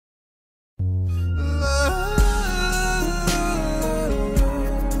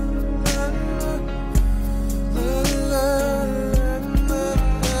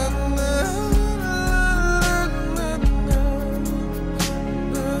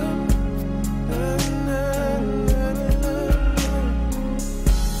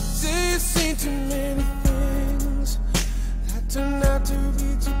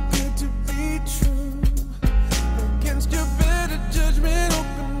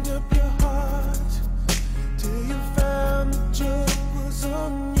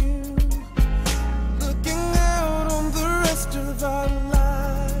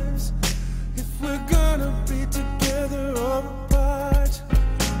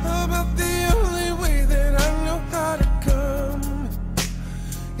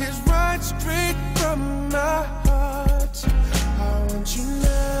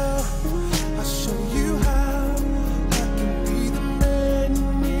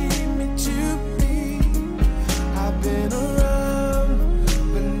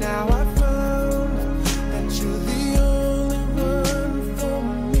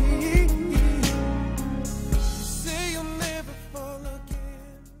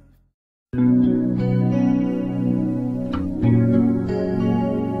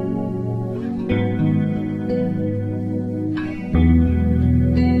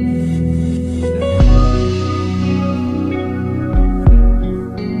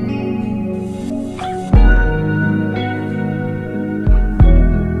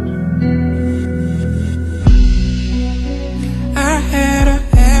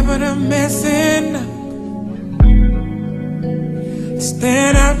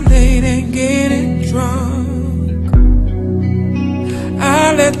out late and getting drunk.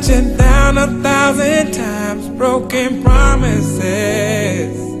 I let you down 1,000 times, broken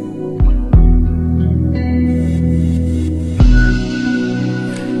promises.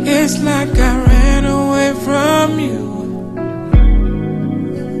 It's like I ran away from you.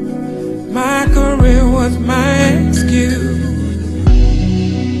 My career was my excuse,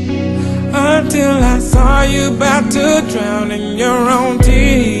 until I saw you about to drown in your own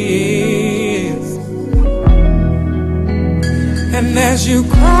tears. And as you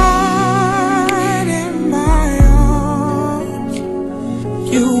cried in my arms,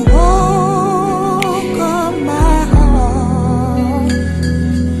 you woke up my heart,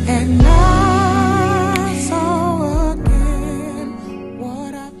 and I saw again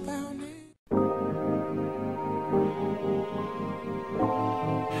what I found in.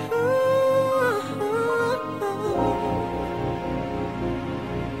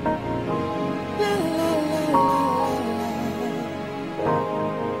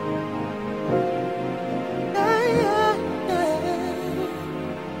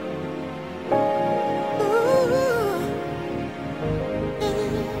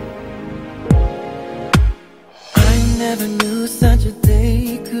 Never knew such a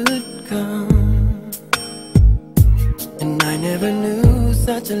day could come, and I never knew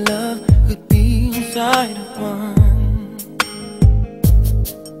such a love could be inside of one.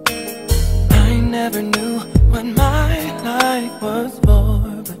 I never knew what my life was for,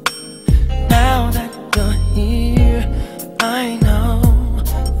 but now that you're here, I know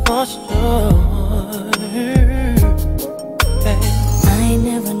for sure. Hey. I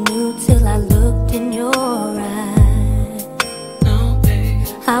never knew till I looked in your eyes.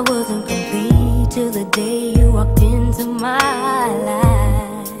 I wasn't complete till the day you walked into my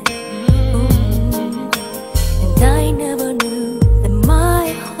life. And I never knew that my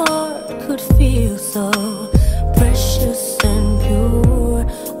heart could feel so precious and pure.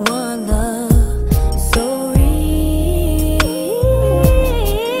 One love so real.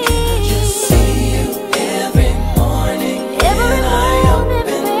 I just see you every morning, and I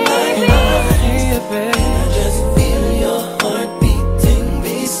open my eyes, and I just feel your heart beating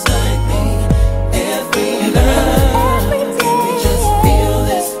beside me every night. And we just feel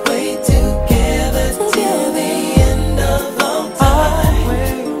this way together till the end of all time.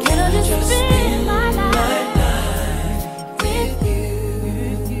 Can I just spend my life with you?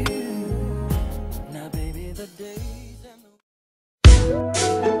 Now baby, the days and the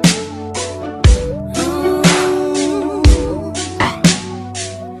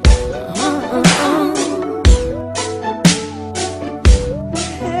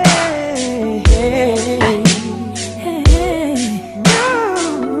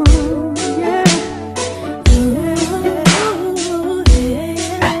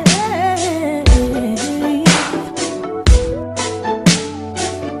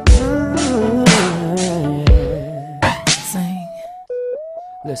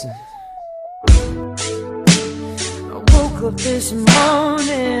listen. I woke up this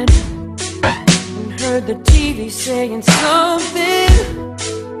morning and heard the TV saying something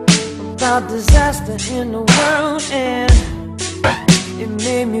about disaster in the world, and it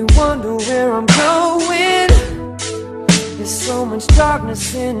made me wonder where I'm going. There's so much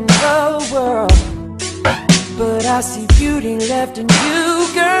darkness in the world, but I see beauty left in you,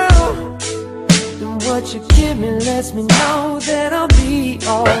 girl. And what you give me lets me know that I'll be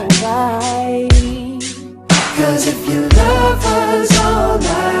alright. Cause if your love was all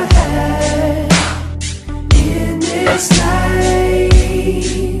I had in this life,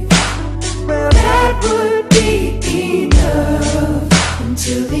 well, that would be enough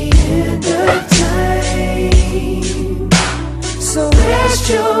until the end of time. So rest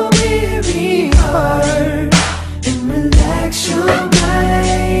your weary heart and relax your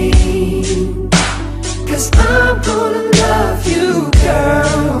mind, cause I'm gonna love you,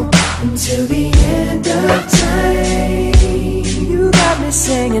 girl, until the end of time. You got me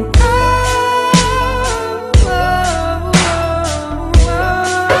singing